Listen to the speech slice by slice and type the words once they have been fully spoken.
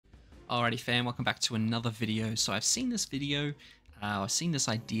Alrighty fam, welcome back to another video. So I've seen this video, I've seen this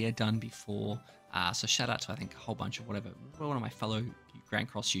idea done before, so shout out to I think a whole bunch of one of my fellow Grand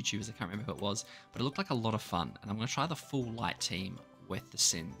Cross YouTubers, I can't remember who it was, but it looked like a lot of fun, and I'm going to try the full light team with the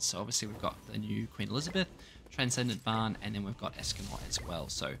Sins. So obviously we've got the new Queen Elizabeth, Transcendent Barn, and then we've got Escanor as well.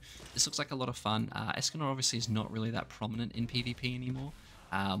 So this looks like a lot of fun. Escanor obviously is not really that prominent in PvP anymore.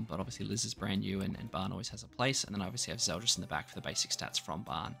 But obviously Liz is brand new and Barn always has a place, and then obviously I have Zeldris in the back for the basic stats from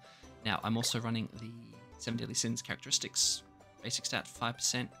Barn. Now I'm also running the 7 Deadly Sins characteristics, basic stat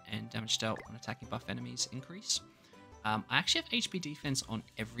 5% and damage dealt on attacking buff enemies increase. I actually have HP defense on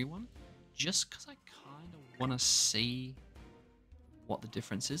everyone, just because I kind of want to see what the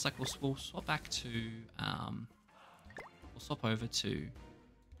difference is. Like we'll swap back to, we'll swap over to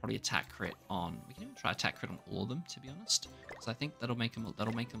probably attack crit on. We can even try attack crit on all of them, to be honest, because I think that'll make them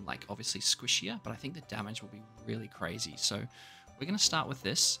like obviously squishier, but I think the damage will be really crazy. So we're gonna start with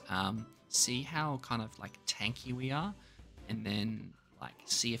this, see how kind of like tanky we are, and then like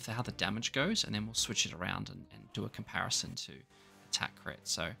see if how the damage goes, and then we'll switch it around and do a comparison to attack crit.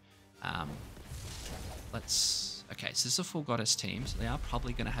 So okay, so this is a full goddess team, so they are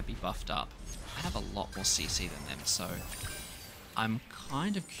probably gonna be buffed up. I have a lot more CC than them, so I'm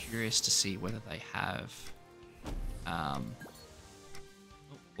kind of curious to see whether they have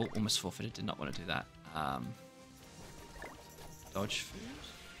almost forfeited, did not want to do that. Dodge food?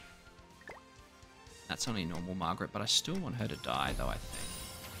 That's only normal Margaret, but I still want her to die though, I think.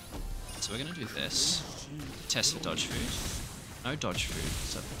 So we're going to do this. Test for dodge food. No dodge food,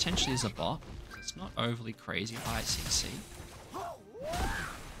 so potentially is a bot. It's not overly crazy high CC.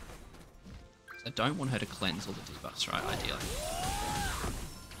 I don't want her to cleanse all the debuffs, right, ideally.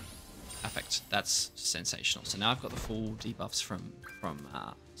 Perfect, that's sensational. So now I've got the full debuffs from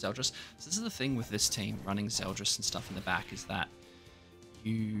Zeldris. So this is the thing with this team, running Zeldris and stuff in the back, is that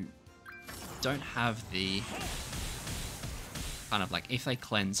you don't have the kind of like, if they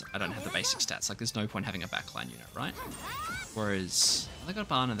cleanse, I don't have the basic stats. Like there's no point having a backline unit, right? Whereas, they got a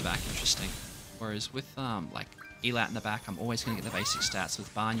Barn in the back, interesting. Whereas with like Elat in the back, I'm always going to get the basic stats.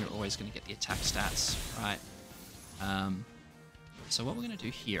 With Barn, you're always going to get the attack stats, right? So what we're going to do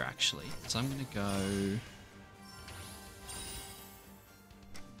here, actually, is I'm going to go...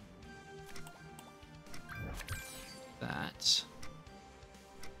 that.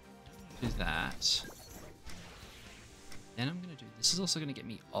 Do that. Then I'm going to do... This is also going to get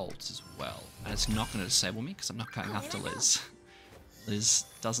me ults as well. And it's not going to disable me, because I'm not going after Liz. Liz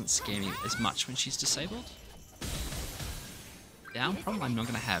doesn't scare me as much when she's disabled. Down problem I'm not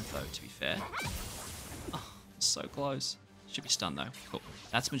going to have, though, to be fair. Oh, so close. Should be stunned, though. Cool.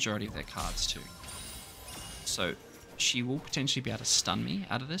 That's majority of their cards, too. So, she will potentially be able to stun me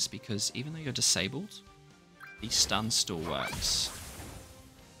out of this, because even though you're disabled, the stun still works.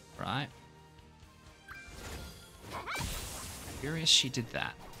 Right? Furious she did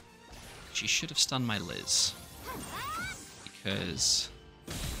that. She should have stunned my Liz. Because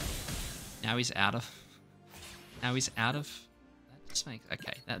now he's out of... Okay,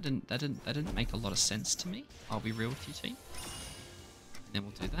 that didn't make a lot of sense to me. I'll be real with you, team. And then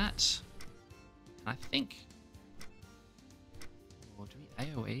we'll do that. And I think... Or do we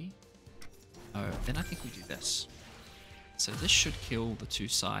AoE? Oh, then I think we do this. So this should kill the two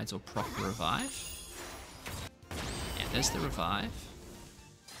sides or proc the revive. Yeah, there's the revive.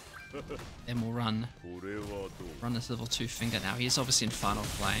 Then we'll run this level 2 finger. Now he is obviously in Final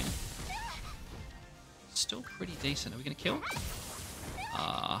Flame. Still pretty decent. Are we going to kill?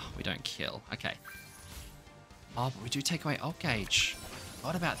 We don't kill. Okay. Oh, but we do take away ult gauge.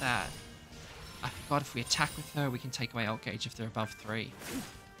 What about that? I forgot if we attack with her, we can take away ult gauge if they're above 3.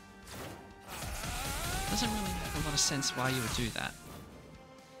 Doesn't really make a lot of sense why you would do that.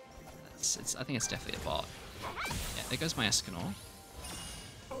 I think it's definitely a bot. Yeah, there goes my Escanor.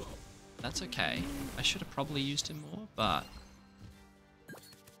 That's okay. I should have probably used him more, but...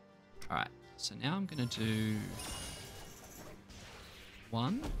 Alright, so now I'm going to do...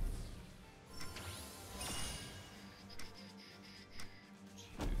 1.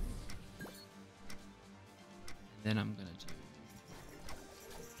 2. And then I'm going to do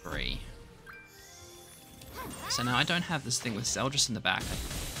 3. So now I don't have this thing with Zeldris in the back. I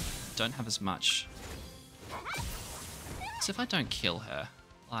don't have as much. So if I don't kill her,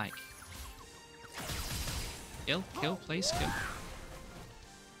 like... Kill, please, kill.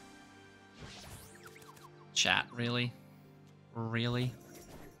 Chat, really? Really?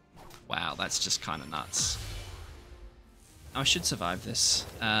 Wow, that's just kind of nuts. I should survive this,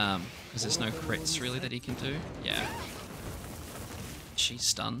 because there's no crits really that he can do. Yeah. She's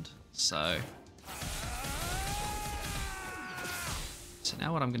stunned, so...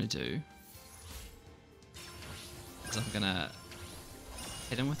 now what I'm going to do is I'm going to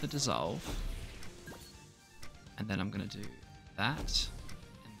hit him with a dissolve. And then I'm going to do that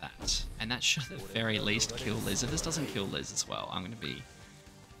and that. And that should at the very least kill Liz. If this doesn't kill Liz as well, I'm going to be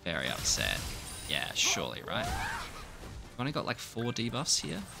very upset. Yeah, surely, right? I've only got like 4 debuffs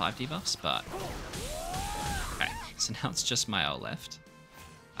here, 5 debuffs, but... Okay, so now it's just my ult left.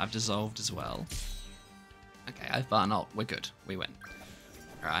 I've dissolved as well. Okay, I've Barn ult. We're good. We win.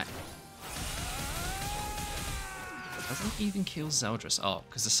 Alright. Doesn't even kill Zeldris. Oh,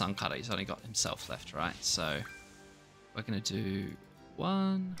 because the Sun Cutter, he's only got himself left, right? So, we're going to do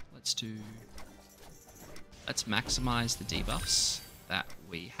 1. Let's maximize the debuffs that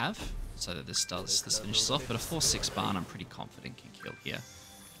we have, so that this finishes off. But a 4/6 Barn, I'm pretty confident can kill here.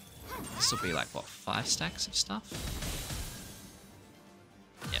 This will be like, what, 5 stacks of stuff?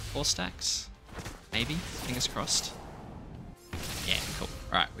 Yeah, 4 stacks. Maybe. Fingers crossed. Yeah, cool.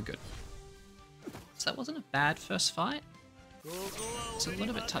 Alright, we're good. So that wasn't a bad first fight. It's a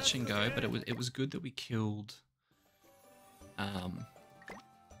little bit touch and go, but it was good that we killed... it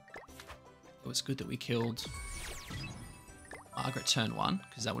was good that we killed Margaret turn 1,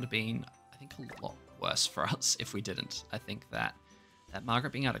 because that would have been, I think, a lot worse for us if we didn't. I think that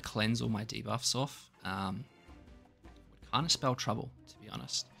Margaret being able to cleanse all my debuffs off would kind of spell trouble, to be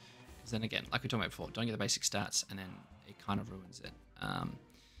honest. Because then again, like we talked about before, don't get the basic stats, and then it kind of ruins it.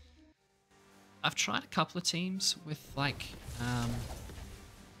 I've tried a couple of teams with like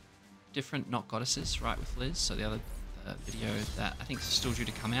different not goddesses, right, with Liz. So the other video that I think is still due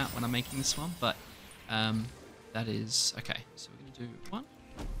to come out when I'm making this one, but that is okay. So we're gonna do 1.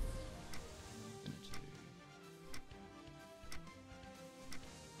 We're gonna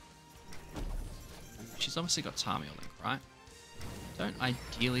do. She's obviously got Tamio Link, right? Don't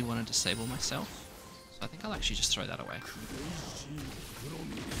ideally want to disable myself, so I think I'll actually just throw that away.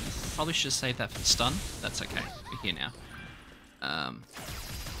 Probably should have saved that for the stun. That's okay. We're here now.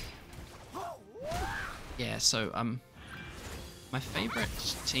 Yeah, so my favourite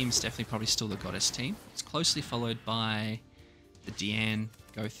team's definitely probably still the Goddess team. It's closely followed by the Deanne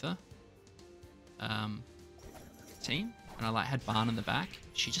Gotha team. And I had Barn in the back.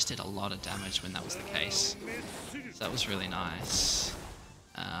 She just did a lot of damage when that was the case. So that was really nice.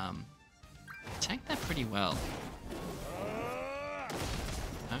 Tanked that pretty well.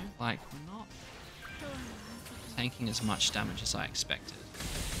 No, like, we're not tanking as much damage as I expected.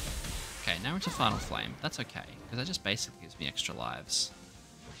 Okay, now we're into Final Flame. That's okay, because that just basically gives me extra lives.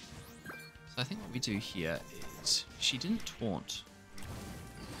 So I think what we do here is... She didn't taunt,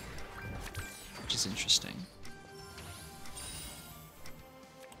 which is interesting.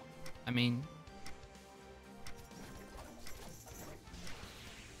 I mean...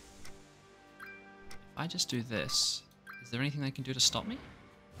 If I just do this, is there anything they can do to stop me?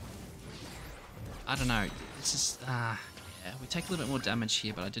 I don't know. This is... yeah, we take a little bit more damage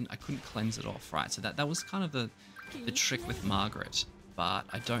here, but I couldn't cleanse it off, right? So that was kind of the trick with Margaret, but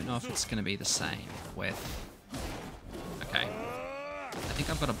I don't know if it's going to be the same with... Okay. I think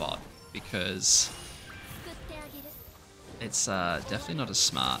I've got a bot, because it's definitely not as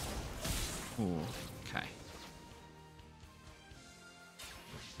smart. Ooh, okay.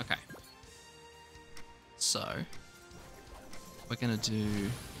 Okay. So, we're going to do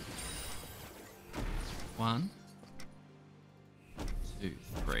 1, 2,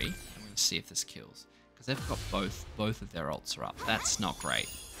 3. I'm going to see if this kills. Because they've got both of their ults are up. That's not great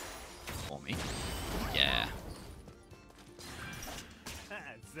for me. Yeah.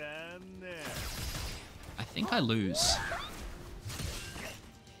 I think I lose.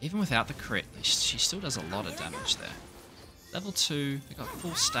 Even without the crit, she still does a lot of damage there. Level 2, they got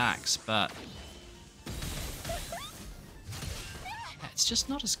full stacks, but... Yeah, it's just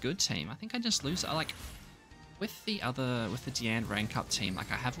not as good, team. I think I just lose. With the Deanne rank up team,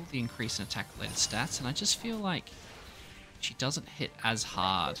 like I have all the increase in attack related stats, and I just feel like she doesn't hit as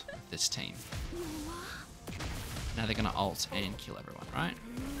hard with this team. Now they're gonna ult and kill everyone, right?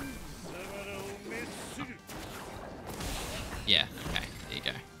 Oh. Yeah, okay, there you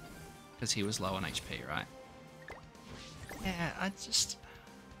go. Because he was low on HP, right? Yeah, it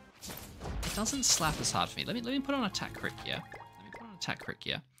doesn't slap as hard for me. Let me put on attack crit here.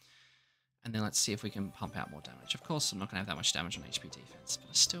 And then let's see if we can pump out more damage. Of course, I'm not going to have that much damage on HP defense, but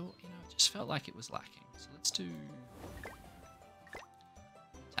I still, it just felt like it was lacking. So let's do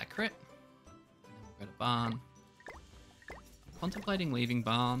attack crit. And then we'll go to Barn. I'm contemplating leaving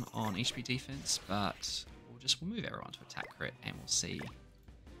Barn on HP defense, but we'll move everyone to attack crit and we'll see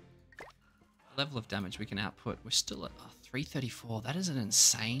the level of damage we can output. We're still at 334. That is an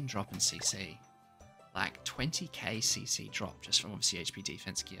insane drop in CC. like 20k CC drop just from obviously HP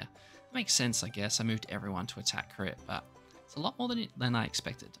defense gear. It makes sense, I guess. I moved everyone to attack crit, but it's a lot more than I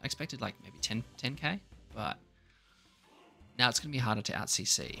expected. I expected like maybe 10k, but now it's going to be harder to out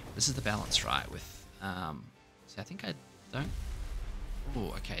CC. This is the balance, right? With see, I think I don't.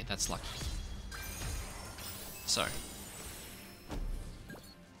 Oh, okay, that's lucky. So,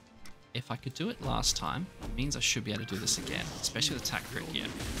 if I could do it last time, it means I should be able to do this again, especially with attack crit gear.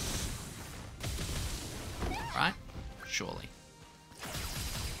 Right? Surely.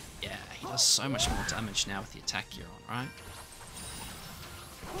 Yeah, he does so much more damage now with the attack gear on, right?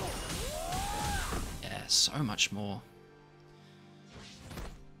 Yeah, so much more.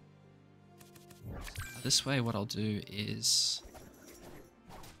 This way, what I'll do is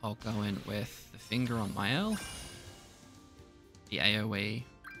I'll go in with the finger on my L, the AoE,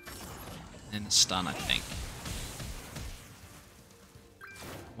 and the stun, I think.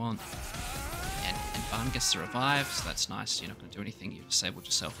 And Barn gets the revive, so that's nice. You're not going to do anything, you've disabled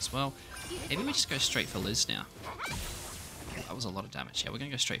yourself as well. Maybe we just go straight for Liz now. That was a lot of damage. Yeah, we're going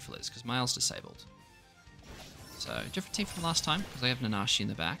to go straight for Liz, because Miles disabled. So, different team from last time, because I have Nanashi in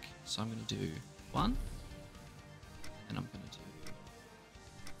the back. So I'm going to do 1. And I'm going to do...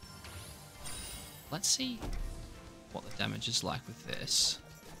 Let's see what the damage is like with this.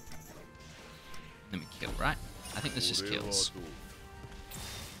 Then we kill, right? I think this just kills.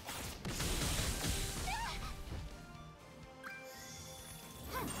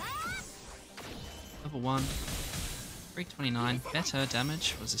 Level 1. 329. Better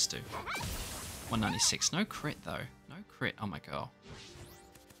damage. What does this do? 196. No crit, though. No crit. Oh my god.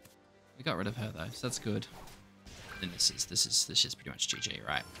 We got rid of her, though, so that's good. Then this is pretty much GG,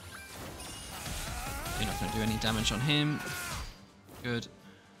 right? You're not going to do any damage on him. Good.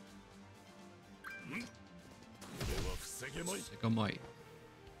 Segomoi. Is there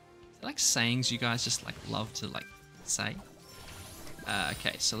like sayings you guys just like love to like say?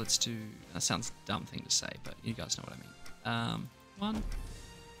 Okay, so let's do... That sounds a dumb thing to say, but you guys know what I mean. 1.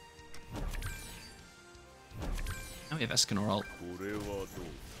 Now we have Escanor.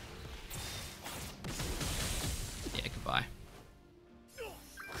 Yeah, goodbye.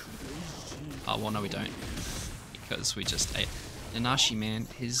 Oh, well, no we don't. Because we just ate. Nanashi, man,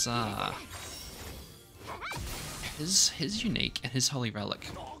 his unique and his holy relic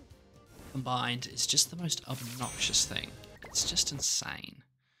combined is just the most obnoxious thing. It's just insane.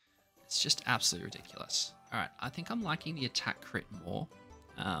 It's just absolutely ridiculous. Alright, I think I'm liking the attack crit more.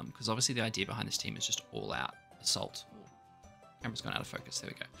 Because obviously the idea behind this team is just all out assault. Ooh, camera's gone out of focus, there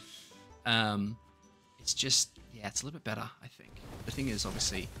we go. It's just, yeah, it's a little bit better, I think. The thing is,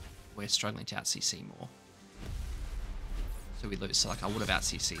 obviously, we're struggling to out CC more. So we lose. So like I would have out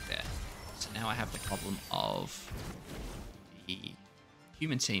CC'd there. So now I have the problem of the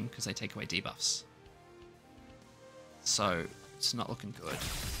human team because they take away debuffs. So it's not looking good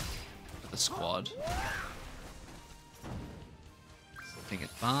for the squad. So I think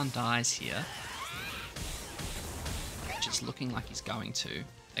if Barn dies here, which is looking like he's going to,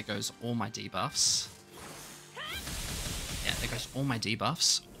 there goes all my debuffs. Yeah, there goes all my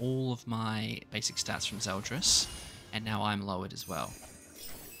debuffs, all of my basic stats from Zeldris, and now I'm lowered as well.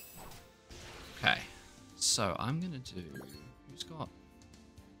 Okay, so I'm going to do... Who's got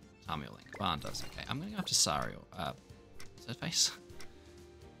Tamil Link? Barn does. Okay, I'm going to go up to Sariel. Face.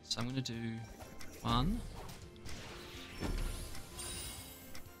 So I'm going to do 1, 2,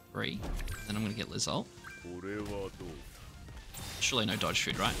 3, then I'm going to get Lizult. Surely no dodge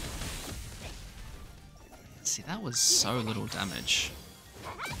food, right? See, that was so little damage.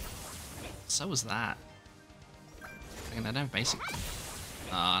 So was that. I don't have basic.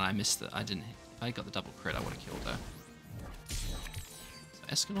 And I missed it. I didn't. If I got the double crit, I would have killed her. So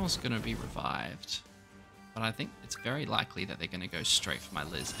Escanor's going to be revived. But I think it's very likely that they're going to go straight for my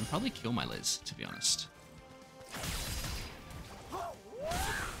Liz. And probably kill my Liz, to be honest.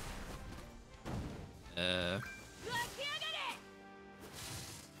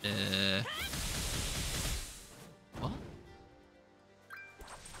 What?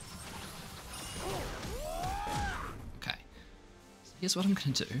 Okay. So here's what I'm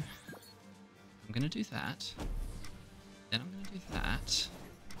going to do. I'm going to do that. Then I'm going to do that.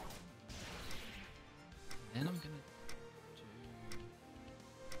 Then I'm going to do...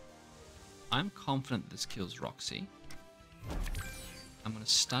 I'm confident this kills Roxy. I'm going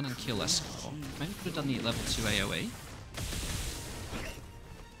to stun and kill Escanor. Maybe could have done the level 2 AoE.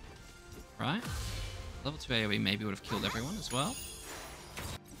 Right? Level 2 AoE maybe would have killed everyone as well.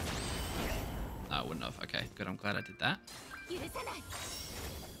 No, I wouldn't have. Okay, good. I'm glad I did that.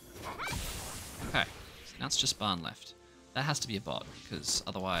 Okay, so now it's just Barn left. That has to be a bot, because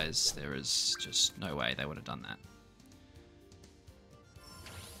otherwise there is just no way they would have done that.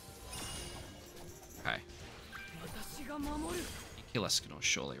 Okay. You kill Escanor,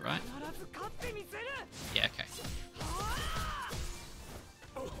 surely, right? Yeah, okay.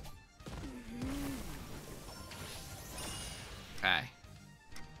 Okay.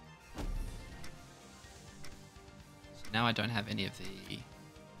 So now I don't have any of the...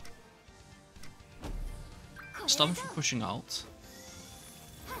 Stop him from pushing ult.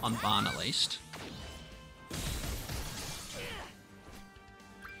 On Barn, at least.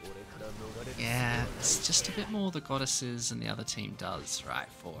 Yeah, it's just a bit more the goddesses and the other team does, right,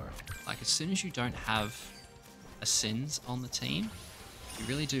 for... Like, as soon as you don't have a Sins on the team, you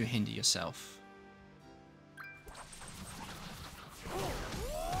really do hinder yourself.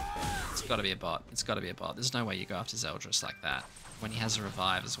 It's gotta be a bot. It's gotta be a bot. There's no way you go after Zeldris like that. When he has a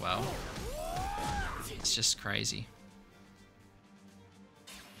revive as well. It's just crazy.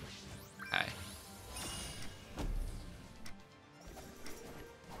 Okay.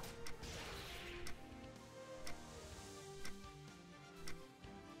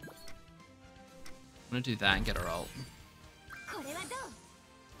 I'm gonna do that and get her ult.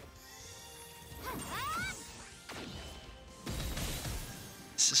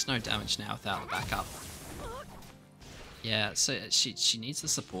 It's just no damage now without the backup. Yeah, so she needs the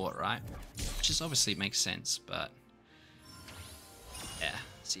support, right? Which is obviously makes sense, but yeah.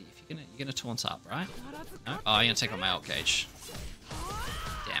 See, if you're gonna taunt up, right? No? Oh, you're gonna take on my ult gauge.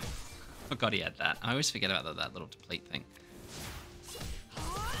 Damn, forgot he had that. I always forget about that little deplete thing.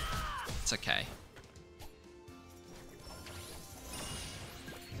 It's okay.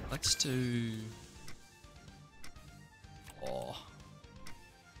 Let's do... Oh.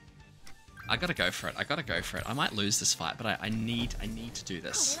 I gotta go for it. I gotta go for it. I might lose this fight, but I need to do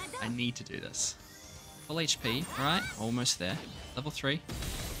this. I need to do this. Full HP, alright, almost there. Level 3.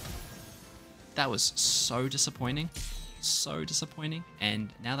 That was so disappointing. So disappointing.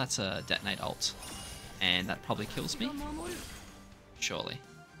 And now that's a detonate ult. And that probably kills me. Surely.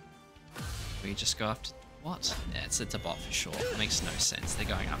 We just go after... What? Yeah, it's a bot for sure. It makes no sense. They're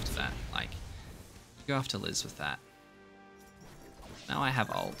going after that. Like, you go after Liz with that. Now I have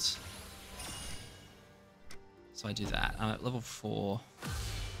ult. So I do that. I'm at level 4.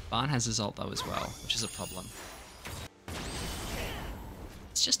 Barn has his ult though as well, which is a problem.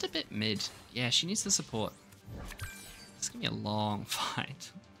 It's just a bit mid. Yeah, she needs the support. It's gonna be a long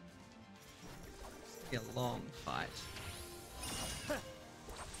fight. It's gonna be a long fight.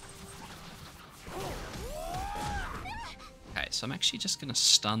 Okay, so I'm actually just gonna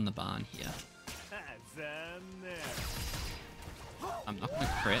stun the Barn here. I'm not gonna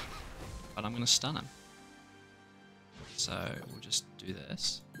crit, but I'm gonna stun him. So we'll just do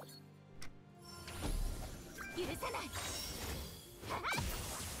this.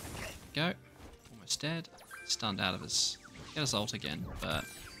 Go. Almost dead. Stunned out of his... Get his ult again, but...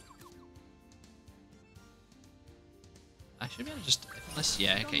 I should be able to just... Unless,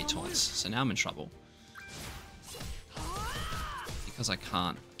 yeah, okay, he taunts. So now I'm in trouble. Because I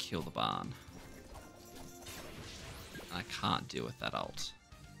can't kill the Barn. And I can't deal with that ult.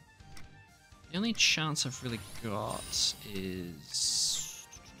 The only chance I've really got is...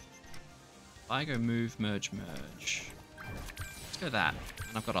 If I go move, merge, merge. Let's go that.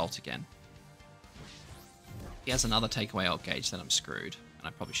 And I've got ult again. If he has another takeaway ult gauge, then I'm screwed. And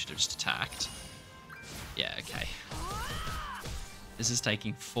I probably should have just attacked. Yeah, okay. This is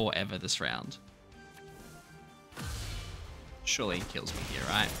taking forever this round. Surely he kills me here,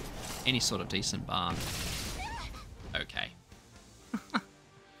 right? Any sort of decent Barn. Okay.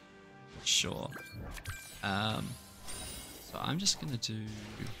 Sure. So I'm just gonna do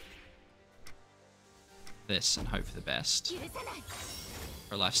this and hope for the best.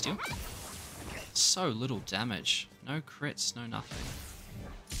 For a lifesteal. So little damage. No crits, no nothing.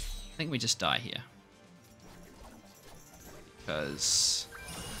 I think we just die here. Because...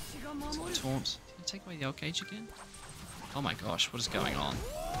 Taunt. Did you take away the ult gauge again? Oh my gosh, what is going on?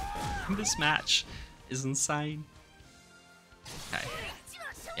 This match is insane. Okay.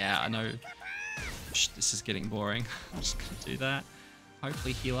 Yeah, I know this is getting boring. I'm just gonna do that.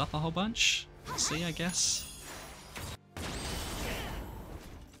 Hopefully heal up a whole bunch. We'll see, I guess.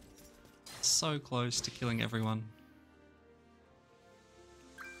 So close to killing everyone.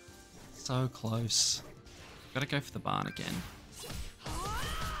 So close. Gotta go for the Barn again.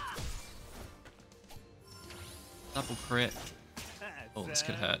 Double crit. Oh, this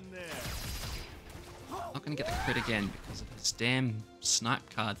could hurt. Not gonna get the crit again because of his damn snipe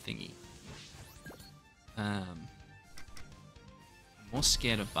card thingy. I'm more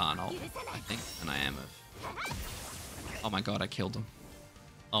scared of Barn ult, I think, than I am of Oh my god, I killed him.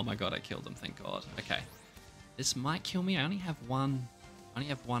 Oh my god, I killed him, thank god. Okay. This might kill me. I only have one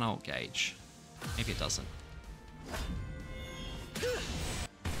ult gauge. Maybe it doesn't.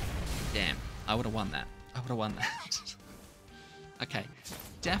 Damn, I would have won that. I would have won that. Okay,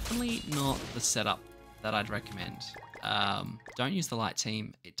 definitely not the setup that I'd recommend. Don't use the light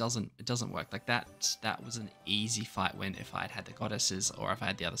team. It doesn't work. Like that was an easy fight win if I had the goddesses or if I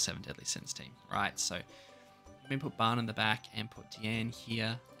had the other 7 deadly sins team, right? So I'm gonna put Barn in the back and put Diane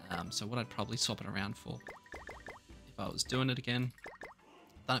here. So what I'd probably swap it around for if I was doing it again.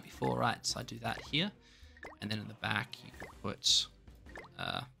 I've done it before, right? So I do that here, and then in the back you could put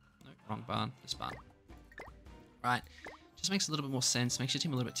no, wrong Barn, this Barn, right? Just makes a little bit more sense, makes your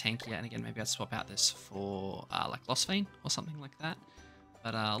team a little bit tankier, and again, maybe I'd swap out this for like Lost Vein or something like that.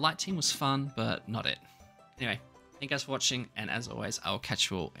 But light team was fun, but not it. Anyway, thank you guys for watching, and as always, I will catch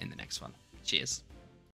you all in the next one. Cheers.